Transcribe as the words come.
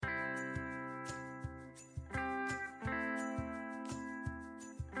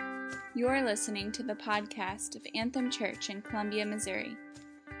You are listening to the podcast of Anthem Church in Columbia, Missouri.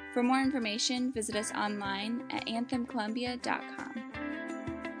 For more information, visit us online at anthemcolumbia.com.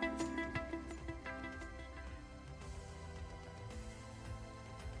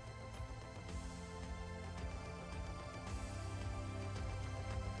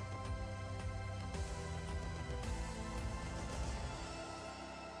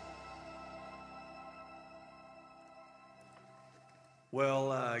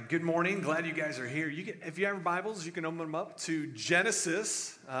 Well, good morning. Glad you guys are here. If you have your Bibles, you can open them up to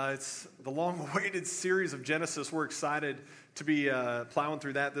Genesis. It's the long-awaited series of Genesis. We're excited to be plowing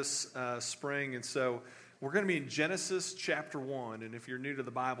through that this spring. And so we're going to be in Genesis chapter 1. And if you're new to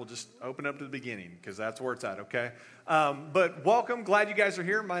the Bible, just open up to the beginning because that's where it's at, okay? But welcome. Glad you guys are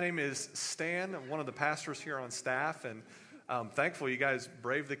here. My name is Stan. I'm one of the pastors here on staff. And thankful you guys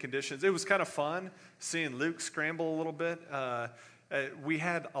braved the conditions. It was kind of fun seeing Luke scramble a little bit. We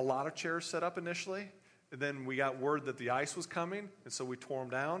had a lot of chairs set up initially, and then we got word that the ice was coming, and so we tore them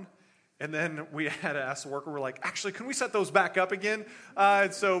down. And then we had to ask the worker, we're like, actually, can we set those back up again?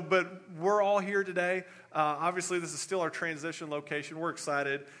 But we're all here today. Obviously, this is still our transition location. We're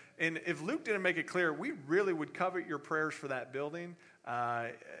excited. And if Luke didn't make it clear, we really would covet your prayers for that building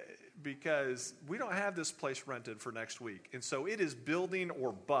because we don't have this place rented for next week. And so it is building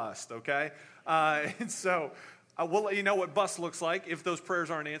or bust, okay? We'll let you know what bust looks like if those prayers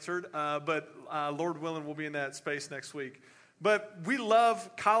aren't answered, but Lord willing, we'll be in that space next week. But we love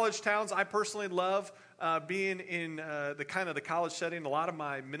college towns. I personally love being in the college setting. A lot of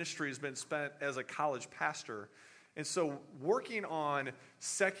my ministry has been spent as a college pastor. And so working on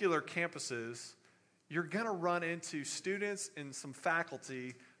secular campuses, you're going to run into students and some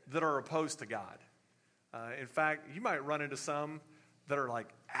faculty that are opposed to God. In fact, you might run into some that are like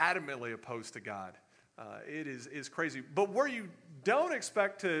adamantly opposed to God. It is crazy. But where you don't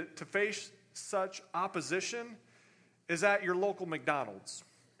expect to face such opposition is at your local McDonald's.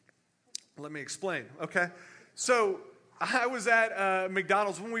 Let me explain, okay? So I was at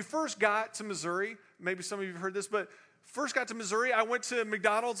McDonald's. When we first got to Missouri, maybe some of you have heard this, but first got to Missouri, I went to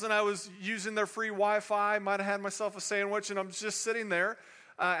McDonald's and I was using their free Wi-Fi. Might have had myself a sandwich, and I'm just sitting there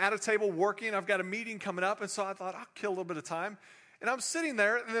at a table working. I've got a meeting coming up, and so I thought I'll kill a little bit of time. And I'm sitting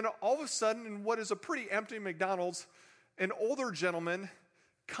there, and then all of a sudden, in what is a pretty empty McDonald's, an older gentleman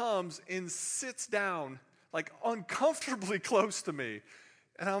comes and sits down, like uncomfortably close to me.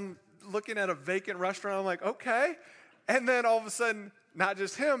 And I'm looking at a vacant restaurant. I'm like, okay. And then all of a sudden, not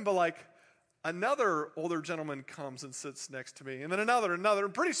just him, but like another older gentleman comes and sits next to me. And then another.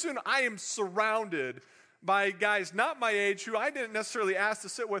 And pretty soon, I am surrounded by guys not my age who I didn't necessarily ask to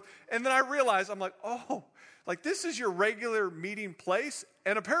sit with. And then I realize, I'm like, oh, like this is your regular meeting place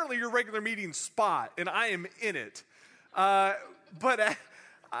and apparently your regular meeting spot, and I am in it.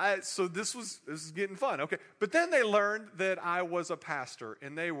 So this is getting fun, okay. But then they learned that I was a pastor,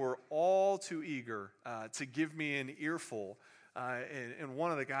 and they were all too eager to give me an earful. And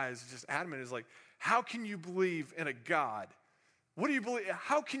one of the guys just adamant is like, how can you believe in a God? What do you believe?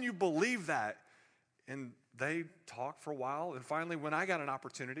 How can you believe that? And they talked for a while, and finally, when I got an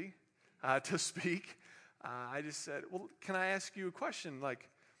opportunity to speak, I just said, well, can I ask you a question? Like,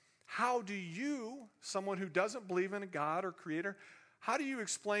 how do you, someone who doesn't believe in a God or creator, how do you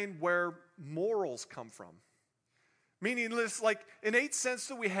explain where morals come from? Meaning, this like innate sense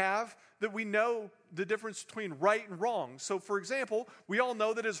that we have that we know the difference between right and wrong. So, for example, we all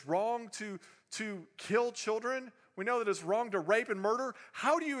know that it's wrong to kill children. We know that it's wrong to rape and murder.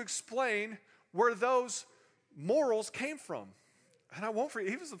 How do you explain where those morals came from? And I won't forget,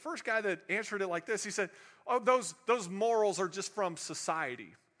 he was the first guy that answered it like this. He said, oh, those morals are just from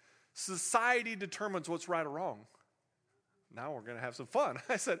society. Society determines what's right or wrong. Now we're going to have some fun.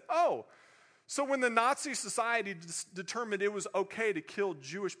 I said, oh, so when the Nazi society determined it was okay to kill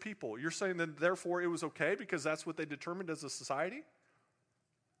Jewish people, you're saying that therefore it was okay because that's what they determined as a society?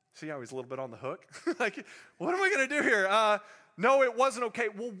 See how he's a little bit on the hook? Like, what am I going to do here? No, it wasn't okay.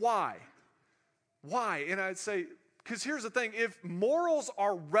 Well, why? Why? And I'd say, because here's the thing, if morals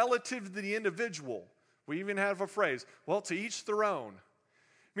are relative to the individual, we even have a phrase, well, to each their own.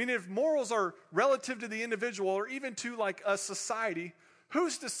 I mean, if morals are relative to the individual or even to like a society,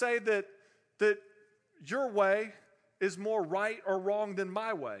 who's to say that your way is more right or wrong than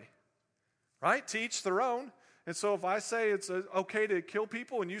my way? Right? To each their own. And so if I say it's okay to kill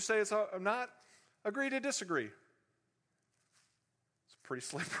people and you say it's not, agree to disagree. It's a pretty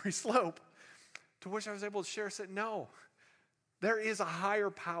slippery slope. To which I was able to share, said, no, there is a higher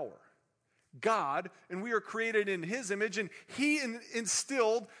power. God, and we are created in his image, and he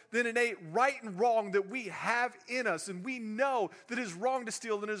instilled the innate right and wrong that we have in us, and we know that it is wrong to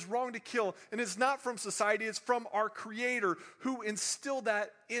steal and it is wrong to kill, and it's not from society, it's from our Creator who instilled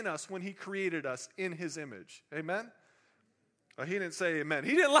that in us when he created us in his image. Amen? Oh, he didn't say amen.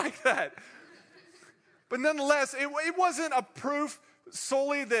 He didn't like that. But nonetheless, it wasn't a proof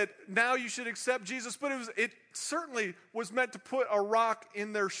solely that now you should accept Jesus, but it certainly was meant to put a rock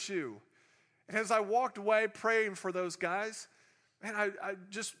in their shoe. And as I walked away praying for those guys, man, I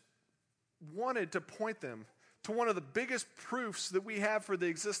just wanted to point them to one of the biggest proofs that we have for the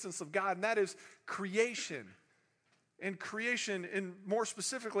existence of God, and that is creation. And creation, and more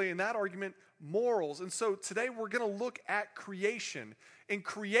specifically in that argument, morals. And so today we're going to look at creation. And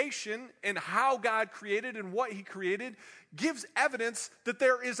creation and how God created and what he created gives evidence that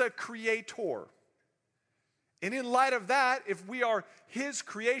there is a creator. And in light of that, if we are his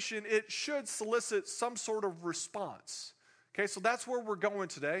creation, it should solicit some sort of response. Okay, so that's where we're going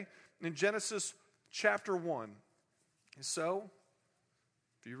today in Genesis chapter 1. And so,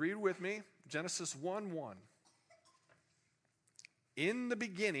 if you read with me, Genesis 1:1. In the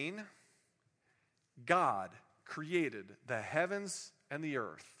beginning, God created the heavens and the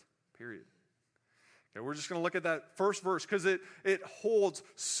earth. Period. Okay, we're just going to look at that first verse because it holds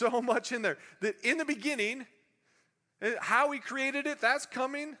so much in there. That in the beginning, how he created it, that's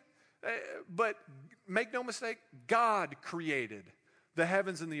coming. But make no mistake, God created the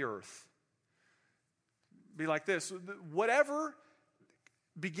heavens and the earth. Be like this. Whatever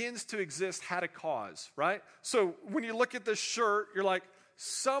begins to exist had a cause, right? So when you look at this shirt, you're like,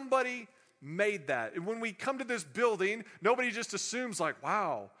 somebody made that. And when we come to this building, nobody just assumes like,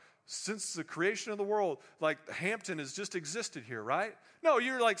 wow, since the creation of the world, like Hampton has just existed here, right? No,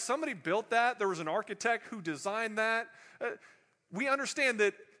 you're like, somebody built that. There was an architect who designed that. We understand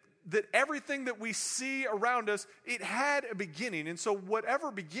that everything that we see around us, it had a beginning. And so whatever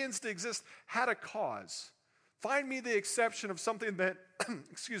begins to exist had a cause. Find me the exception of something that,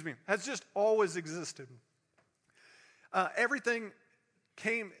 has just always existed. Whatever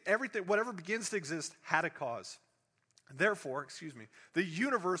begins to exist had a cause. Therefore, the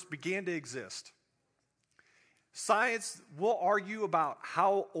universe began to exist. Science will argue about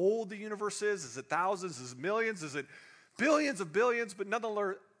how old the universe is. Is it thousands? Is it millions? Is it billions of billions? But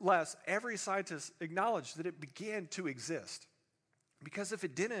nonetheless, every scientist acknowledged that it began to exist. Because if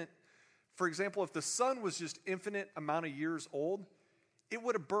it didn't, for example, if the sun was just infinite amount of years old, it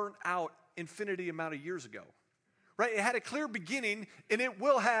would have burnt out infinity amount of years ago. Right? It had a clear beginning, and it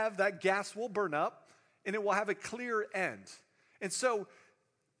will have, that gas will burn up, and it will have a clear end. And so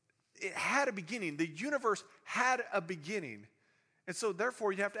it had a beginning. The universe had a beginning. And so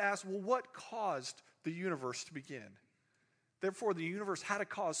therefore you have to ask, well, what caused the universe to begin? Therefore the universe had a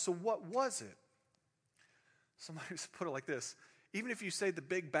cause. So what was it? Somebody's put it like this. Even if you say the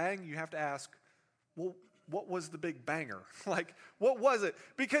Big Bang, you have to ask, well, what was the Big Banger? Like, what was it?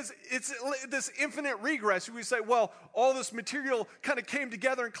 Because it's this infinite regress. We say, well, all this material kind of came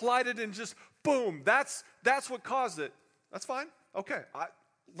together and collided and just boom, that's what caused it. That's fine. Okay,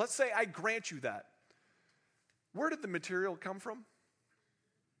 let's say I grant you that. Where did the material come from?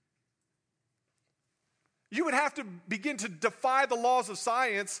 You would have to begin to defy the laws of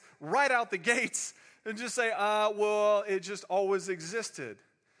science right out the gates and just say, well, it just always existed.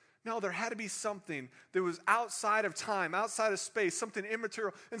 No, there had to be something that was outside of time, outside of space, something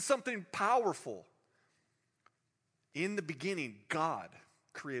immaterial, and something powerful. In the beginning, God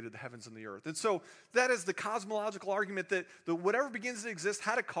created the heavens and the earth. And so that is the cosmological argument that whatever begins to exist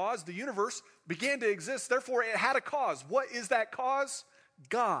had a cause. The universe began to exist, therefore it had a cause. What is that cause?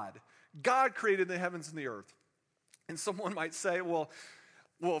 God. God created the heavens and the earth. And someone might say, well,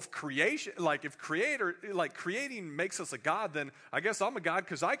 if creating makes us a God, then I guess I'm a God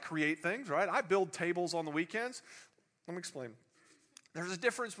because I create things, right? I build tables on the weekends. Let me explain. There's a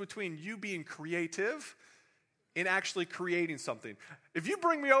difference between you being creative and actually creating something. If you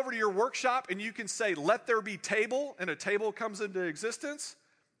bring me over to your workshop and you can say, let there be table, and a table comes into existence,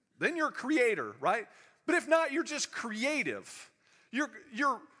 then you're a creator, right? But if not, you're just creative. Does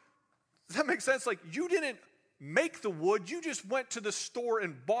that make sense? Like, you didn't make the wood, you just went to the store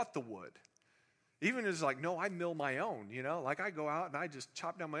and bought the wood. Even it's like, no, I mill my own, like I go out and I just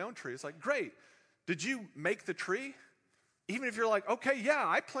chop down my own tree. It's like, great. Did you make the tree? Even if you're like, okay, yeah,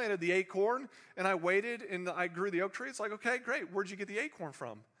 I planted the acorn and I waited and I grew the oak tree. It's like, okay, great. Where'd you get the acorn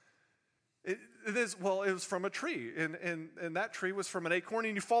from? It was from a tree and that tree was from an acorn,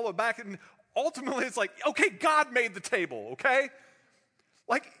 and you follow it back, and ultimately it's like, okay, God made the table, okay?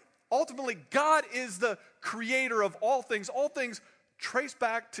 Like, ultimately, God is the creator of all things. All things trace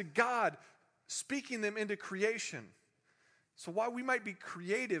back to God. speaking them into creation. So while we might be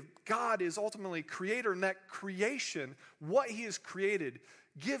creative, God is ultimately creator, and that creation, what he has created,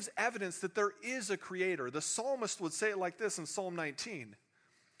 gives evidence that there is a creator. The psalmist would say it like this in Psalm 19.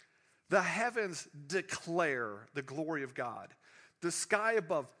 The heavens declare the glory of God. The sky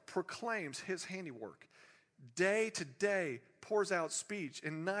above proclaims his handiwork. Day to day pours out speech,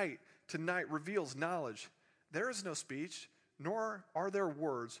 and night to night reveals knowledge. There is no speech, nor are there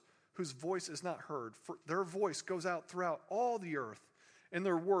words whose voice is not heard. For their voice goes out throughout all the earth, and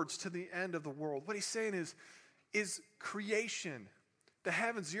their words to the end of the world. What he's saying is creation, the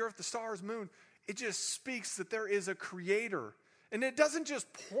heavens, the earth, the stars, moon, it just speaks that there is a creator. And it doesn't just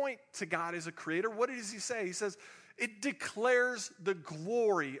point to God as a creator. What does he say? He says, it declares the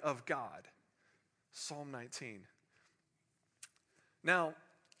glory of God. Psalm 19. Now,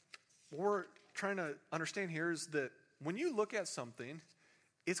 what we're trying to understand here is that when you look at something,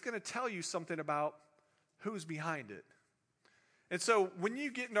 it's going to tell you something about who's behind it. And so when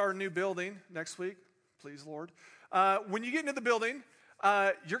you get into our new building next week, please, Lord, when you get into the building,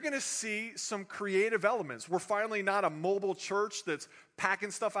 you're going to see some creative elements. We're finally not a mobile church that's packing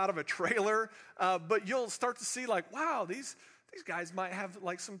stuff out of a trailer, but you'll start to see like, wow, these guys might have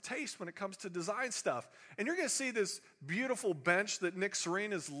like some taste when it comes to design stuff. And you're going to see this beautiful bench that Nick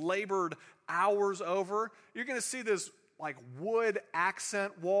Serene has labored hours over. You're going to see this like wood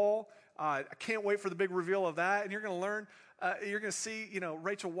accent wall. I can't wait for the big reveal of that. And you're going to learn, you're going to see,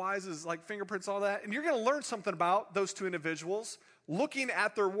 Rachel Wise's like fingerprints, all that. And you're going to learn something about those two individuals looking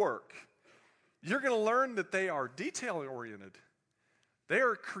at their work. You're going to learn that they are detail-oriented. They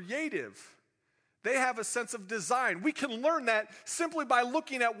are creative. They have a sense of design. We can learn that simply by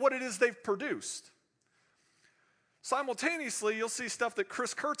looking at what it is they've produced. Simultaneously, you'll see stuff that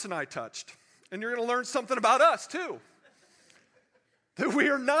Chris Kurtz and I touched. And you're going to learn something about us, too. That we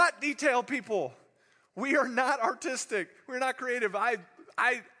are not detail people. We are not artistic. We're not creative. I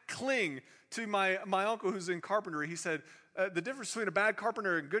cling to my uncle who's in carpentry. He said, the difference between a bad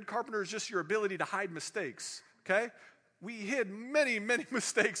carpenter and a good carpenter is just your ability to hide mistakes, okay? We hid many, many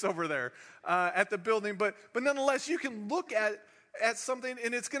mistakes over there at the building, but nonetheless, you can look at something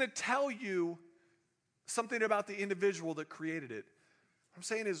and it's going to tell you something about the individual that created it. What I'm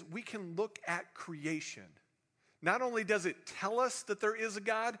saying is we can look at creation. Not only does it tell us that there is a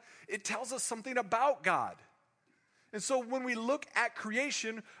God, it tells us something about God. And so when we look at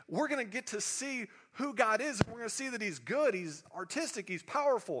creation, we're going to get to see who God is. We're going to see that he's good, he's artistic, he's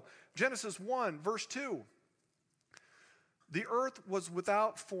powerful. Genesis 1, verse 2. The earth was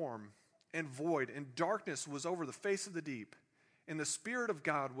without form and void, and darkness was over the face of the deep, and the Spirit of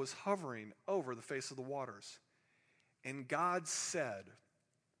God was hovering over the face of the waters. And God said,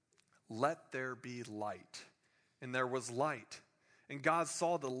 "Let there be light." And there was light. And God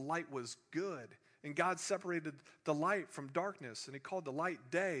saw the light was good. And God separated the light from darkness. And he called the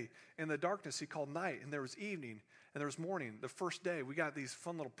light day. And the darkness he called night. And there was evening. And there was morning. The first day, we got these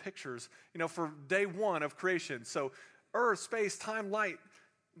fun little pictures, for day one of creation. So earth, space, time, light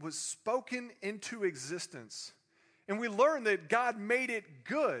was spoken into existence. And we learned that God made it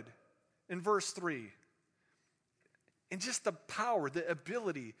good in verse 3. And just the power, the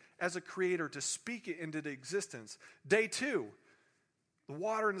ability as a creator to speak it into existence. Day 2, the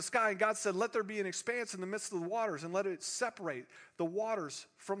water and the sky. And God said, let there be an expanse in the midst of the waters and let it separate the waters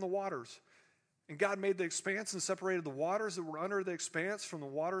from the waters. And God made the expanse and separated the waters that were under the expanse from the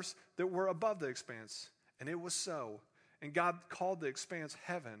waters that were above the expanse. And it was so. And God called the expanse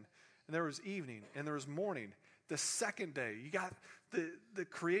heaven. And there was evening and there was morning. The second day, you got the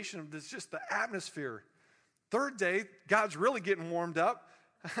creation of this, just the atmosphere. Third day, God's really getting warmed up.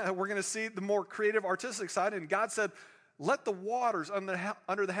 We're going to see the more creative, artistic side. And God said, let the waters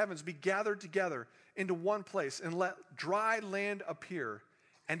under the heavens be gathered together into one place and let dry land appear.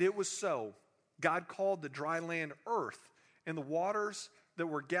 And it was so. God called the dry land earth, and the waters that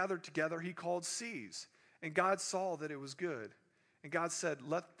were gathered together he called seas. And God saw that it was good. And God said,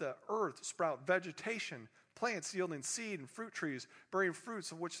 let the earth sprout vegetation, plants yielding seed, and fruit trees bearing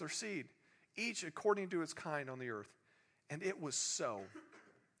fruits of which their seed, each according to its kind on the earth. And it was so.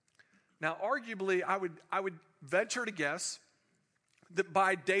 Now, arguably, I would venture to guess that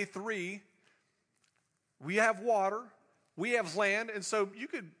by day 3, we have water, we have land, and so you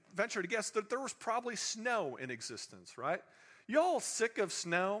could venture to guess that there was probably snow in existence, right? You all sick of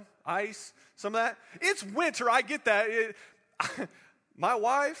snow, ice, some of that? It's winter, I get that. My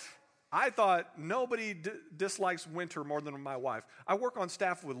wife, I thought nobody dislikes winter more than my wife. I work on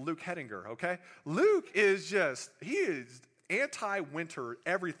staff with Luke Hettinger, okay? Luke is he is anti-winter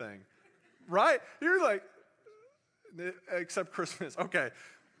everything, right? You're like, except Christmas, okay.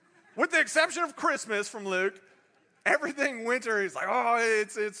 With the exception of Christmas from Luke, everything winter, he's like, oh,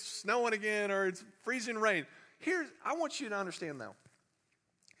 it's snowing again or it's freezing rain. I want you to understand now.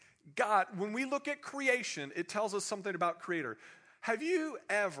 God, when we look at creation, it tells us something about Creator. Have you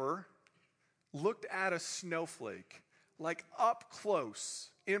ever looked at a snowflake, like up close,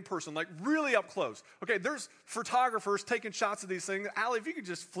 in person, like really up close? Okay, there's photographers taking shots of these things. Allie, if you could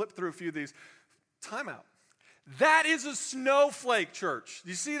just flip through a few of these. Time out. That is a snowflake, church.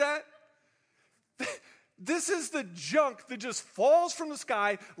 Do you see that? This is the junk that just falls from the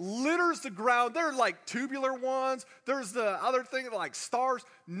sky, litters the ground. There are like tubular ones. There's the other thing like stars.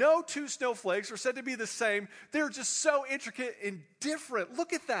 No two snowflakes are said to be the same. They're just so intricate and different.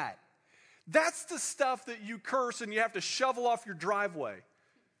 Look at that. That's the stuff that you curse and you have to shovel off your driveway.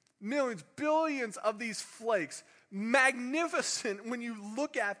 Millions, billions of these flakes. Magnificent when you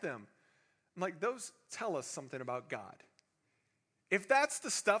look at them. Like those tell us something about God. If that's the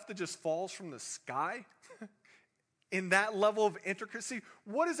stuff that just falls from the sky in that level of intricacy,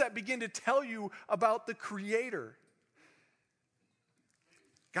 what does that begin to tell you about the Creator?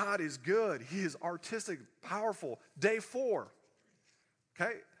 God is good. He is artistic, powerful. Day 4.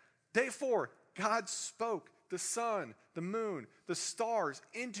 Okay? Day 4, God spoke the sun, the moon, the stars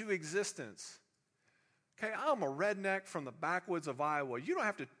into existence. Okay, I'm a redneck from the backwoods of Iowa. You don't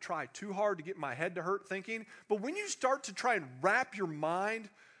have to try too hard to get my head to hurt thinking, but when you start to try and wrap your mind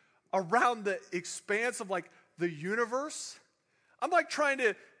around the expanse of like the universe, I'm like trying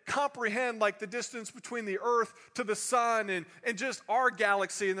to comprehend like the distance between the earth to the sun and just our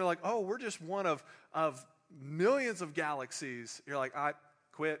galaxy, and they're like, oh, we're just one of millions of galaxies. You're like, I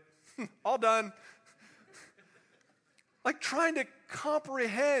quit. All done. Like trying to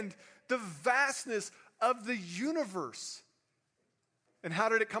comprehend the vastness of the universe. And how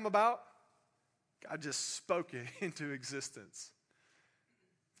did it come about? God just spoke it into existence.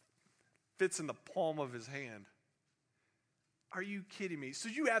 Fits in the palm of his hand. Are you kidding me? So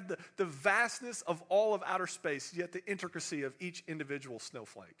you have the vastness of all of outer space, yet the intricacy of each individual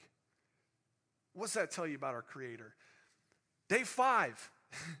snowflake. What's that tell you about our Creator? Day 5.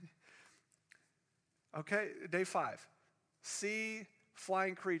 Okay, day 5. See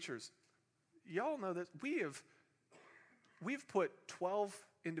flying creatures. Y'all know that we've put 12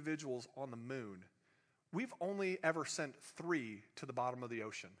 individuals on the moon. We've only ever sent 3 to the bottom of the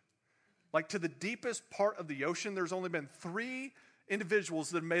ocean. Like to the deepest part of the ocean, there's only been 3 individuals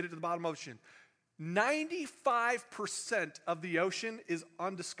that have made it to the bottom of the ocean. 95% of the ocean is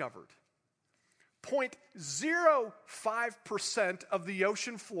undiscovered. 0.05% of the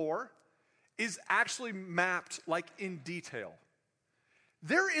ocean floor is actually mapped like in detail.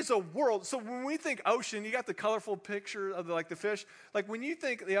 There is a world. So when we think ocean, you got the colorful picture of the fish. Like when you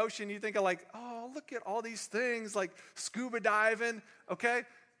think the ocean, you think of like, oh, look at all these things like scuba diving. Okay,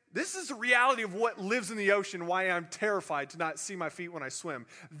 this is the reality of what lives in the ocean. Why I'm terrified to not see my feet when I swim.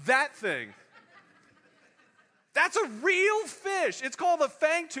 That thing. That's a real fish. It's called a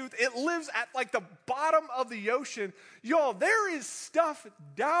fangtooth. It lives at like the bottom of the ocean. Y'all, there is stuff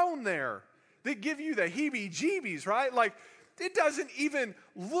down there that give you the heebie-jeebies, right? Like, it doesn't even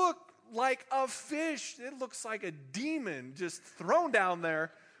look like a fish. It looks like a demon just thrown down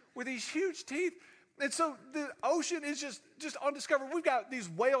there with these huge teeth. And so the ocean is just undiscovered. We've got these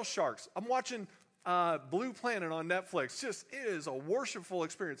whale sharks. I'm watching Blue Planet on Netflix. It is a worshipful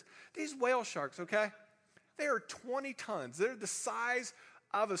experience. These whale sharks, okay, they are 20 tons. They're the size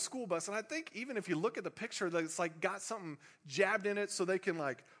of a school bus. And I think even if you look at the picture, it's like got something jabbed in it so they can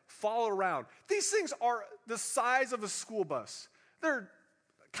like follow around. These things are the size of a school bus. There are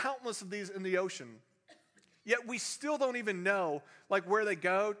countless of these in the ocean. Yet we still don't even know like where they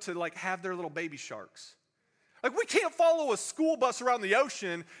go to like have their little baby sharks. Like we can't follow a school bus around the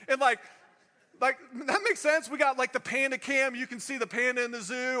ocean and like that makes sense. We got like the panda cam. You can see the panda in the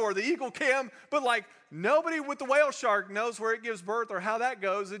zoo or the eagle cam. But like nobody with the whale shark knows where it gives birth or how that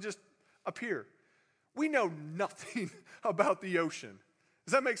goes. It just appear. We know nothing about the ocean.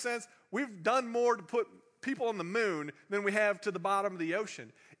 Does that make sense? We've done more to put people on the moon than we have to the bottom of the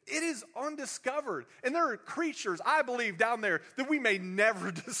ocean. It is undiscovered. And there are creatures, I believe, down there that we may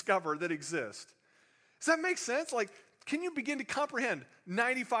never discover that exist. Does that make sense? Like, can you begin to comprehend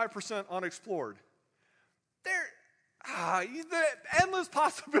 95% unexplored? The endless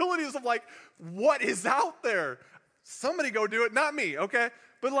possibilities of like, what is out there? Somebody go do it, not me, okay?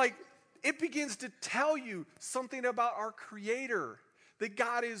 But like, it begins to tell you something about our Creator, that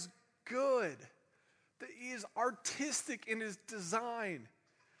God is good, that He is artistic in His design.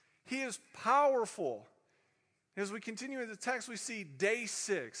 He is powerful. As we continue in the text, we see day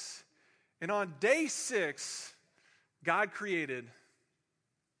 6. And on day 6, God created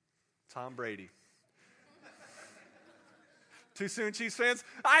Tom Brady. Too soon, Chiefs fans?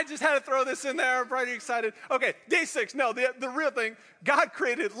 I just had to throw this in there. I'm pretty excited. Okay, day 6. No, the real thing. God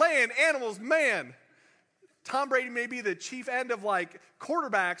created land, animals, man. Tom Brady may be the chief end of like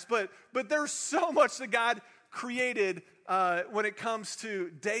quarterbacks, but there's so much that God created when it comes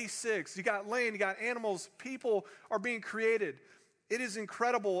to day 6. You got land, you got animals, people are being created. It is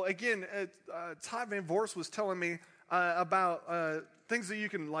incredible. Again, Todd Van Voorst was telling me about things that you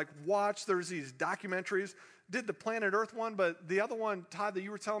can like watch. There's these documentaries. Did the Planet Earth one, but the other one, Todd, that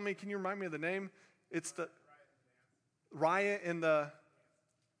you were telling me, can you remind me of the name? It's the Riot in the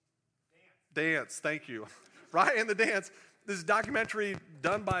Dance. Thank you. Riot in the Dance. This documentary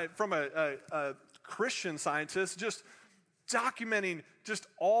done from a Christian scientist, just documenting just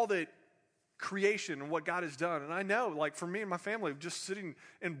all the creation and what God has done. And I know, like for me and my family, just sitting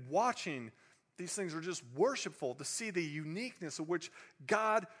and watching these things are just worshipful to see the uniqueness of which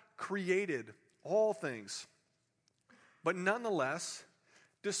God created all things. But nonetheless,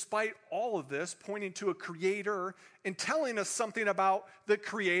 despite all of this, pointing to a creator and telling us something about the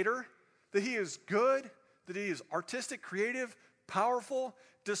creator, that he is good, that he is artistic, creative, powerful,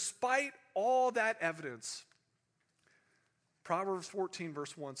 despite all that evidence, Proverbs 14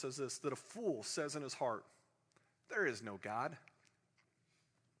 verse 1 says this, that a fool says in his heart, there is no God.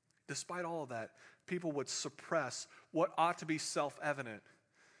 Despite all of that, people would suppress what ought to be self-evident.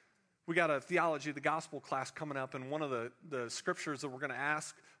 We got a theology of the gospel class coming up, and one of the scriptures that we're going to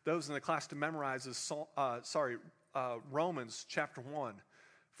ask those in the class to memorize is Romans chapter 1,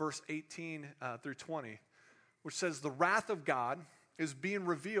 verse 18 through 20, which says, the wrath of God is being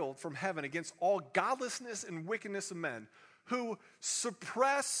revealed from heaven against all godlessness and wickedness of men who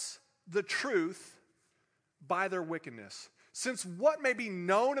suppress the truth by their wickedness. Since what may be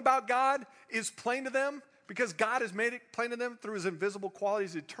known about God is plain to them, because God has made it plain to them through his invisible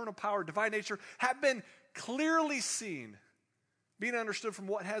qualities, eternal power, divine nature, have been clearly seen, being understood from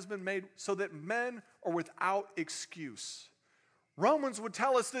what has been made, so that men are without excuse. Romans would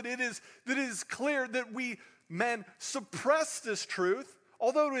tell us that it is clear that we men suppress this truth,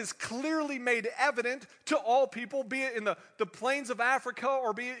 although it is clearly made evident to all people, be it in the plains of Africa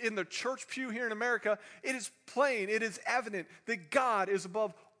or be it in the church pew here in America. It is plain, it is evident that God is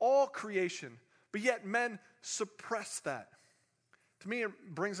above all creation. But yet men suppress that. To me, it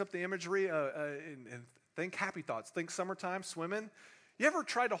brings up the imagery and think happy thoughts. Think summertime, swimming. You ever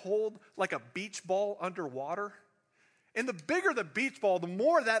try to hold like a beach ball underwater? And the bigger the beach ball, the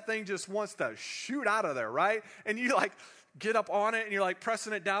more that thing just wants to shoot out of there, right? And you like get up on it and you're like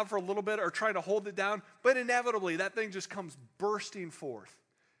pressing it down for a little bit or trying to hold it down. But inevitably, that thing just comes bursting forth.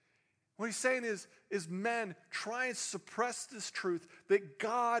 What he's saying is men try and suppress this truth that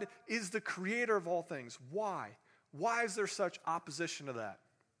God is the creator of all things. Why? Why is there such opposition to that?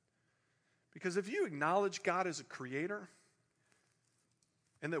 Because if you acknowledge God as a creator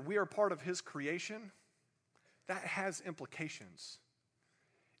and that we are part of his creation, that has implications.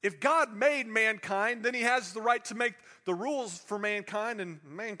 If God made mankind, then he has the right to make the rules for mankind, and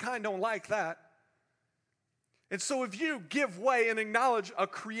mankind don't like that. And so if you give way and acknowledge a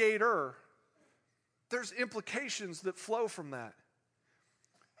creator, there's implications that flow from that.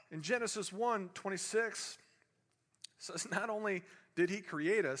 In Genesis 1:26, says not only did he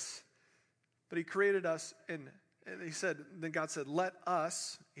create us, but he created us, and he said, then God said, let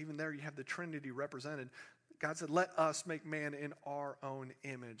us, even there you have the Trinity represented, God said, let us make man in our own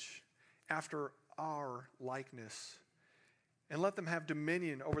image, after our likeness, and let them have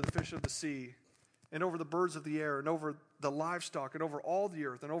dominion over the fish of the sea, and over the birds of the air, and over the livestock, and over all the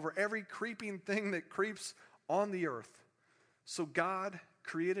earth, and over every creeping thing that creeps on the earth. So God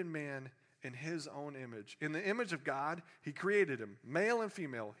created man in his own image. In the image of God, he created him. Male and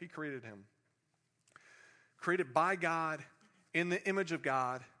female, he created him. Created by God, in the image of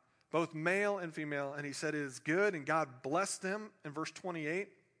God, both male and female. And he said it is good, and God blessed them. In verse 28,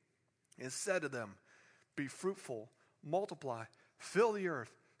 and said to them, be fruitful, multiply, fill the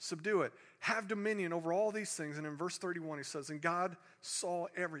earth, subdue it, have dominion over all these things. And in verse 31 he says, and God saw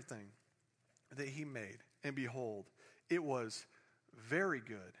everything that he made, and behold, it was very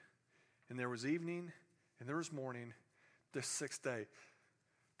good. And there was evening, and there was morning, the sixth day.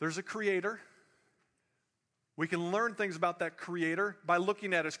 There's a creator. We can learn things about that creator by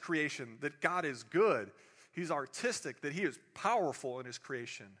looking at his creation, that God is good, he's artistic, that he is powerful in his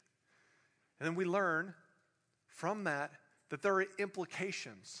creation. And then we learn from that there are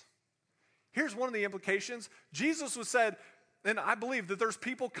implications. Here's one of the implications. Jesus was said, and I believe that there's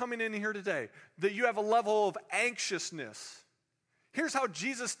people coming in here today, that you have a level of anxiousness. Here's how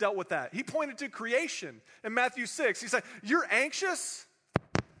Jesus dealt with that. He pointed to creation in Matthew 6. He said, you're anxious?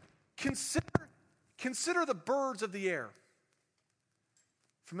 Consider the birds of the air.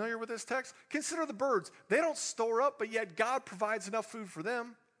 Familiar with this text? Consider the birds. They don't store up, but yet God provides enough food for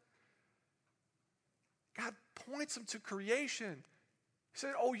them. God points them to creation. He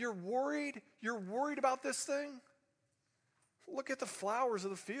said, oh, you're worried? You're worried about this thing? Look at the flowers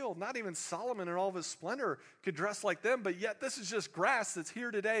of the field. Not even Solomon in all of his splendor could dress like them, but yet this is just grass that's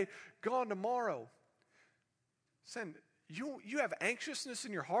here today, gone tomorrow. Son, you have anxiousness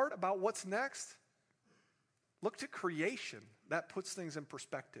in your heart about what's next? Look to creation. That puts things in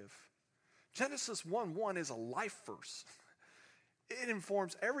perspective. Genesis 1:1 is a life verse. It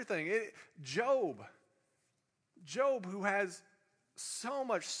informs everything. Job, who has so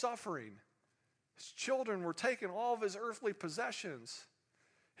much suffering, his children were taking all of his earthly possessions.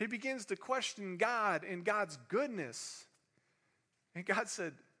 He begins to question God and God's goodness. And God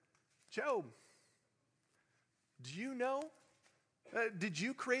said, Job, do you know? Did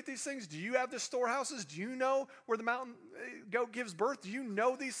you create these things? Do you have the storehouses? Do you know where the mountain goat gives birth? Do you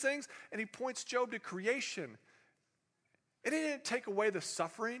know these things? And he points Job to creation. And it didn't take away the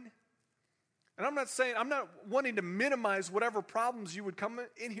suffering. And I'm not wanting to minimize whatever problems you would come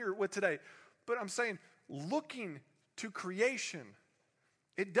in here with today. But I'm saying, looking to creation,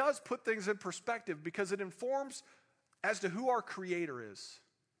 it does put things in perspective because it informs as to who our Creator is.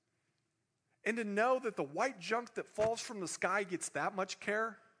 And to know that the white junk that falls from the sky gets that much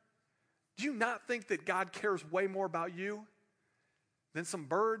care, do you not think that God cares way more about you than some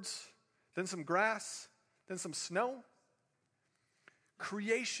birds, than some grass, than some snow?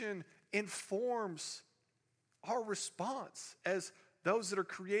 Creation informs our response as those that are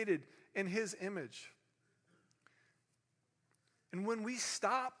created in His image. And when we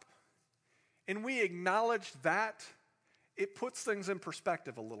stop and we acknowledge that, it puts things in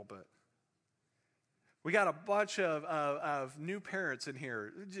perspective a little bit. We got a bunch of new parents in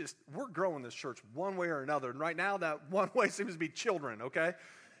here. We're growing this church one way or another. And right now, that one way seems to be children, okay?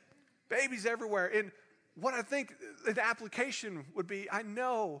 Babies everywhere. And what I think the application would be, I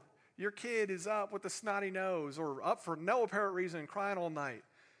know your kid is up with a snotty nose or up for no apparent reason, crying all night.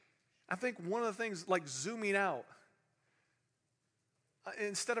 I think one of the things, like zooming out,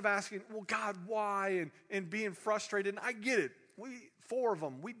 instead of asking, well, God, why? And being frustrated. And I get it. Four of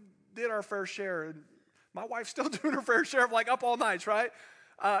them, we did our fair share. And my wife's still doing her fair share of like up all nights, right?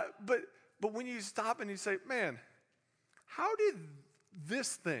 But when you stop and you say, man, how did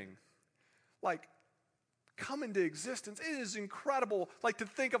this thing like come into existence? It is incredible, like to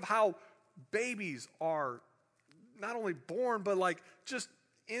think of how babies are not only born, but like just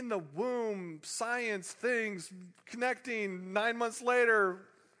in the womb, science things, connecting 9 months later,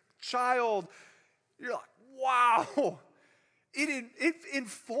 child. You're like, wow. It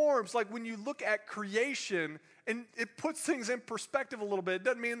informs, like when you look at creation, and it puts things in perspective a little bit. It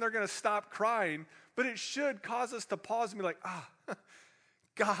doesn't mean they're going to stop crying, but it should cause us to pause and be like,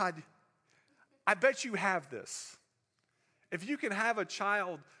 God, I bet you have this. If you can have a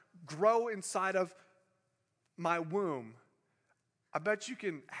child grow inside of my womb, I bet you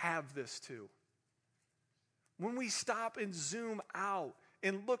can have this too. When we stop and zoom out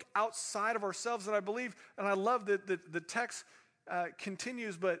and look outside of ourselves, and I believe, and I love that the text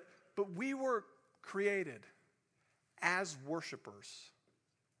continues, but we were created as worshipers.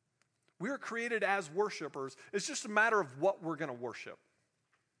 We were created as worshipers. It's just a matter of what we're going to worship.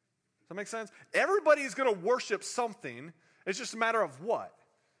 Does that make sense? Everybody's going to worship something. It's just a matter of what.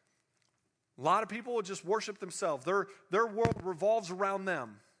 A lot of people will just worship themselves. Their world revolves around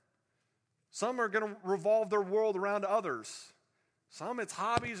them. Some are going to revolve their world around others. Some it's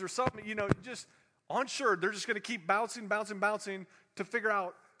hobbies or something, just unsure. They're just going to keep bouncing to figure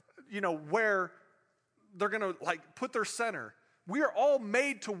out, where they're going to put their center. We are all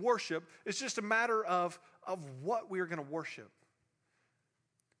made to worship. It's just a matter of what we are going to worship.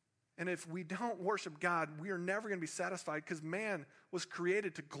 And if we don't worship God, we are never going to be satisfied because man was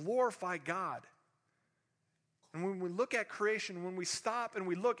created to glorify God. And when we look at creation, when we stop and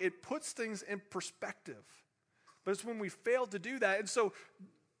we look, it puts things in perspective. But it's when we fail to do that. And so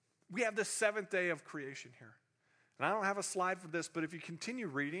we have the seventh day of creation here. And I don't have a slide for this, but if you continue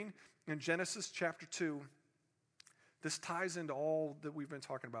reading in Genesis chapter 2, this ties into all that we've been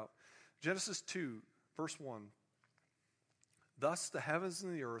talking about. Genesis 2, verse 1. Thus the heavens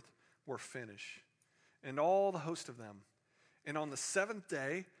and the earth were finished, and all the host of them. And on the seventh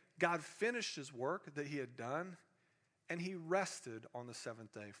day, God finished his work that he had done, and he rested on the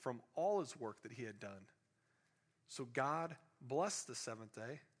seventh day from all his work that he had done. So God blessed the seventh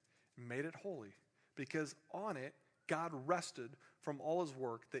day and made it holy, because on it God rested from all his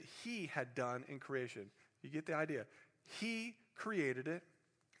work that he had done in creation. You get the idea? He created it,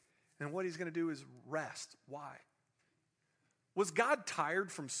 And what he's going to do is rest. Why? Was God tired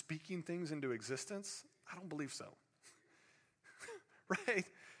from speaking things into existence? I don't believe so. Right?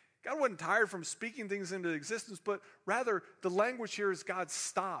 God wasn't tired from speaking things into existence, but rather the language here is God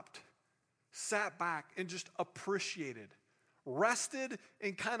stopped, sat back, and just appreciated, rested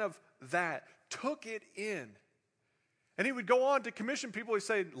in kind of that, took it in. And he would go on to commission people. He'd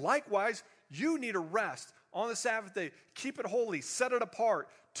say, likewise, you need a rest on the Sabbath day. Keep it holy, set it apart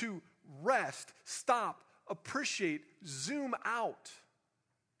to rest, stop, appreciate, zoom out.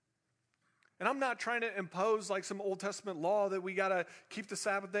 And I'm not trying to impose like some Old Testament law that we got to keep the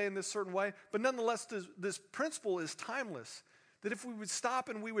Sabbath day in this certain way. But nonetheless, this principle is timeless. That if we would stop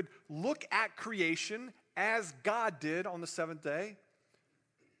and we would look at creation as God did on the seventh day,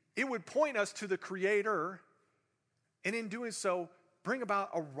 it would point us to the Creator. And in doing so, bring about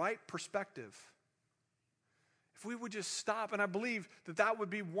a right perspective. If we would just stop, and I believe that would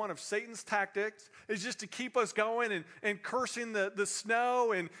be one of Satan's tactics, is just to keep us going and cursing the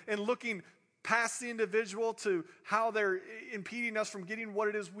snow and looking past the individual to how they're impeding us from getting what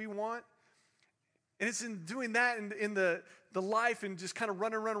it is we want. And it's in doing that in the life and just kind of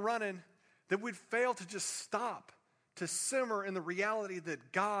running, that we'd fail to just stop, to simmer in the reality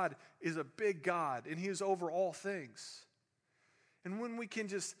that God is a big God and He is over all things. And when we can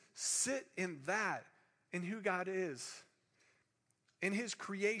just sit in that, in who God is, in His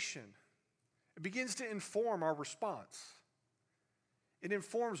creation, it begins to inform our response. It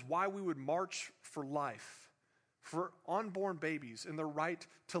informs why we would march for life, for unborn babies and their right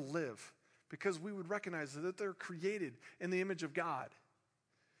to live, because we would recognize that they're created in the image of God.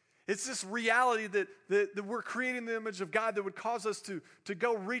 It's this reality that we're creating the image of God that would cause us to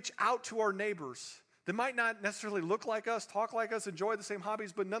go reach out to our neighbors that might not necessarily look like us, talk like us, enjoy the same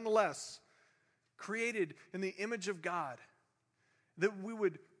hobbies, but nonetheless, created in the image of God, that we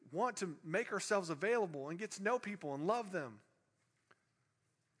would want to make ourselves available and get to know people and love them.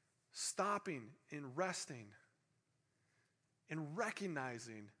 Stopping and resting and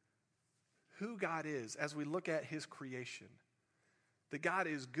recognizing who God is as we look at His creation. That God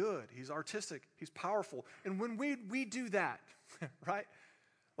is good, He's artistic, He's powerful. And when we do that, right?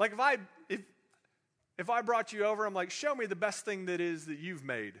 Like if I brought you over, I'm like, show me the best thing that you've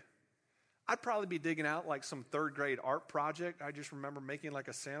made. I'd probably be digging out like some third grade art project. I just remember making like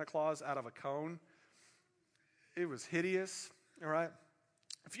a Santa Claus out of a cone. It was hideous, all right?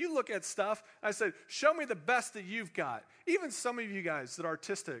 If you look at stuff, I said, show me the best that you've got. Even some of you guys that are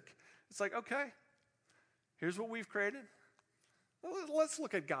artistic, it's like, okay, here's what we've created. Let's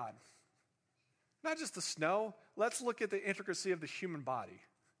look at God. Not just the snow. Let's look at the intricacy of the human body.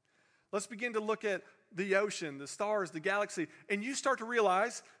 Let's begin to look at the ocean, the stars, the galaxy, and you start to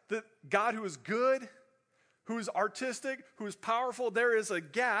realize that God, who is good, who is artistic, who is powerful, there is a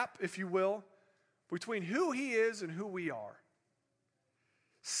gap, if you will, between who He is and who we are.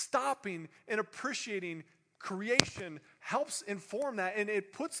 Stopping and appreciating creation helps inform that, and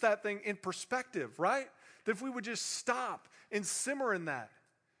it puts that thing in perspective, right? That if we would just stop and simmer in that.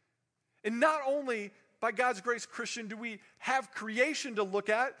 And not only by God's grace, Christian, do we have creation to look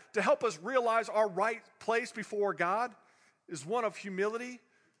at to help us realize our right place before God is one of humility.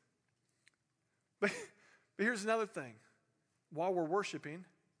 But here's another thing. While we're worshiping,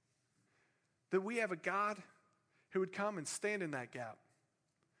 that we have a God who would come and stand in that gap.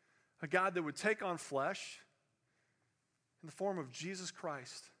 A God that would take on flesh in the form of Jesus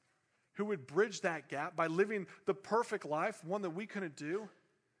Christ, who would bridge that gap by living the perfect life, one that we couldn't do,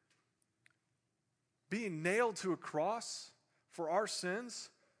 being nailed to a cross for our sins,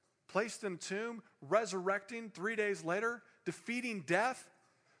 placed in a tomb, resurrecting 3 days later, defeating death.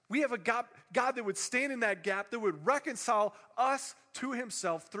 We have a God that would stand in that gap, that would reconcile us to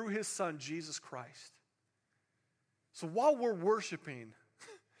Himself through His Son, Jesus Christ. So while we're worshiping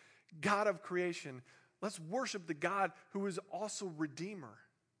God of creation, let's worship the God who is also Redeemer,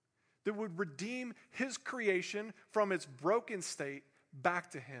 that would redeem His creation from its broken state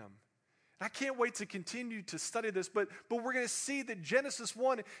back to Him. I can't wait to continue to study this, but we're going to see that Genesis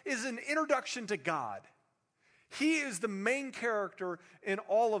 1 is an introduction to God. He is the main character in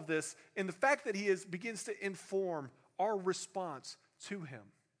all of this, and the fact that He begins to inform our response to Him.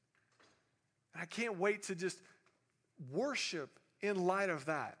 And I can't wait to just worship in light of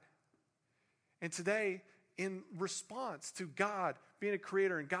that. And today, in response to God being a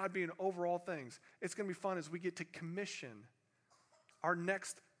creator and God being over all things, it's going to be fun as we get to commission our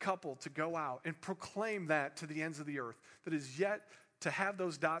next couple to go out and proclaim that to the ends of the earth, that is yet to have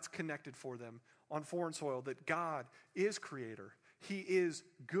those dots connected for them on foreign soil, that God is creator. He is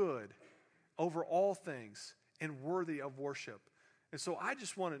good over all things and worthy of worship. And so I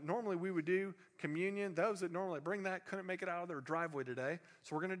just normally we would do communion. Those that normally bring that couldn't make it out of their driveway today.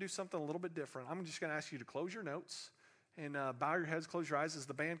 So we're going to do something a little bit different. I'm just going to ask you to close your notes and bow your heads, close your eyes as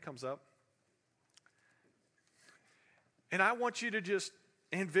the band comes up. And I want you to just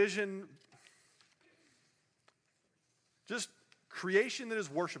envision just creation that is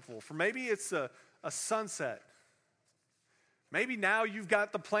worshipful. For maybe it's a sunset. Maybe now you've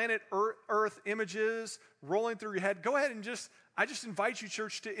got the planet Earth images rolling through your head. Go ahead and I just invite you,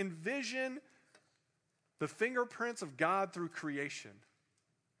 church, to envision the fingerprints of God through creation.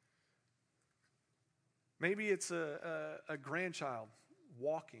 Maybe it's a grandchild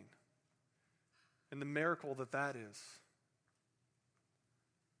walking and the miracle that is.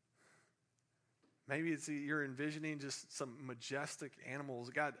 Maybe you're envisioning just some majestic animals.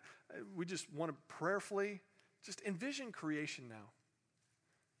 God, we just want to prayerfully just envision creation now.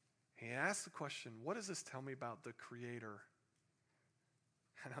 And ask the question, what does this tell me about the Creator?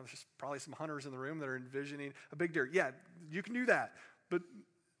 I know there's probably some hunters in the room that are envisioning a big deer. Yeah, you can do that. But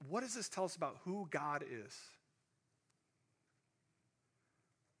what does this tell us about who God is?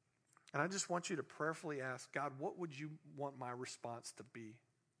 And I just want you to prayerfully ask, God, what would you want my response to be?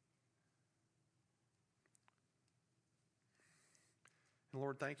 And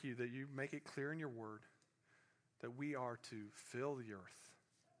Lord, thank you that you make it clear in your word that we are to fill the earth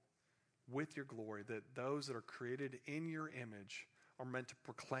with your glory, that those that are created in your image are meant to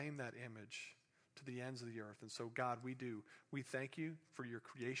proclaim that image to the ends of the earth. And so, God, we thank you for your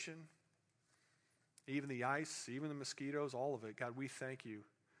creation, even the ice, even the mosquitoes, all of it. God, we thank you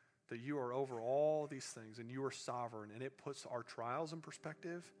that you are over all these things and you are sovereign, and it puts our trials in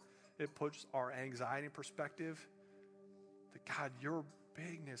perspective. It puts our anxiety in perspective. That, God, your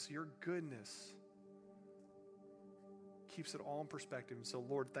bigness, your goodness keeps it all in perspective. And so,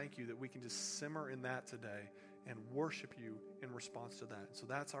 Lord, thank you that we can just simmer in that today and worship you in response to that. So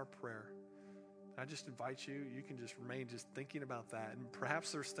that's our prayer. I just invite you can just remain just thinking about that. And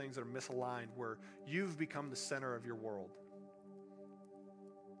perhaps there's things that are misaligned where you've become the center of your world,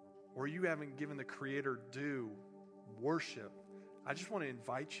 where you haven't given the Creator due worship. I just want to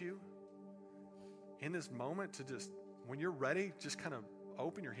invite you in this moment to just, when you're ready, just kind of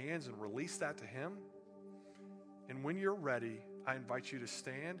open your hands and release that to Him. And when you're ready, I invite you to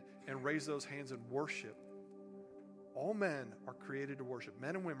stand and raise those hands and worship. All men are created to worship.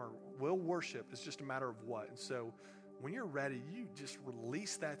 Men and women will worship. It's just a matter of what. And so when you're ready, you just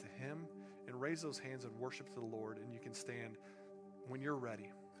release that to Him and raise those hands and worship to the Lord. And you can stand when you're ready.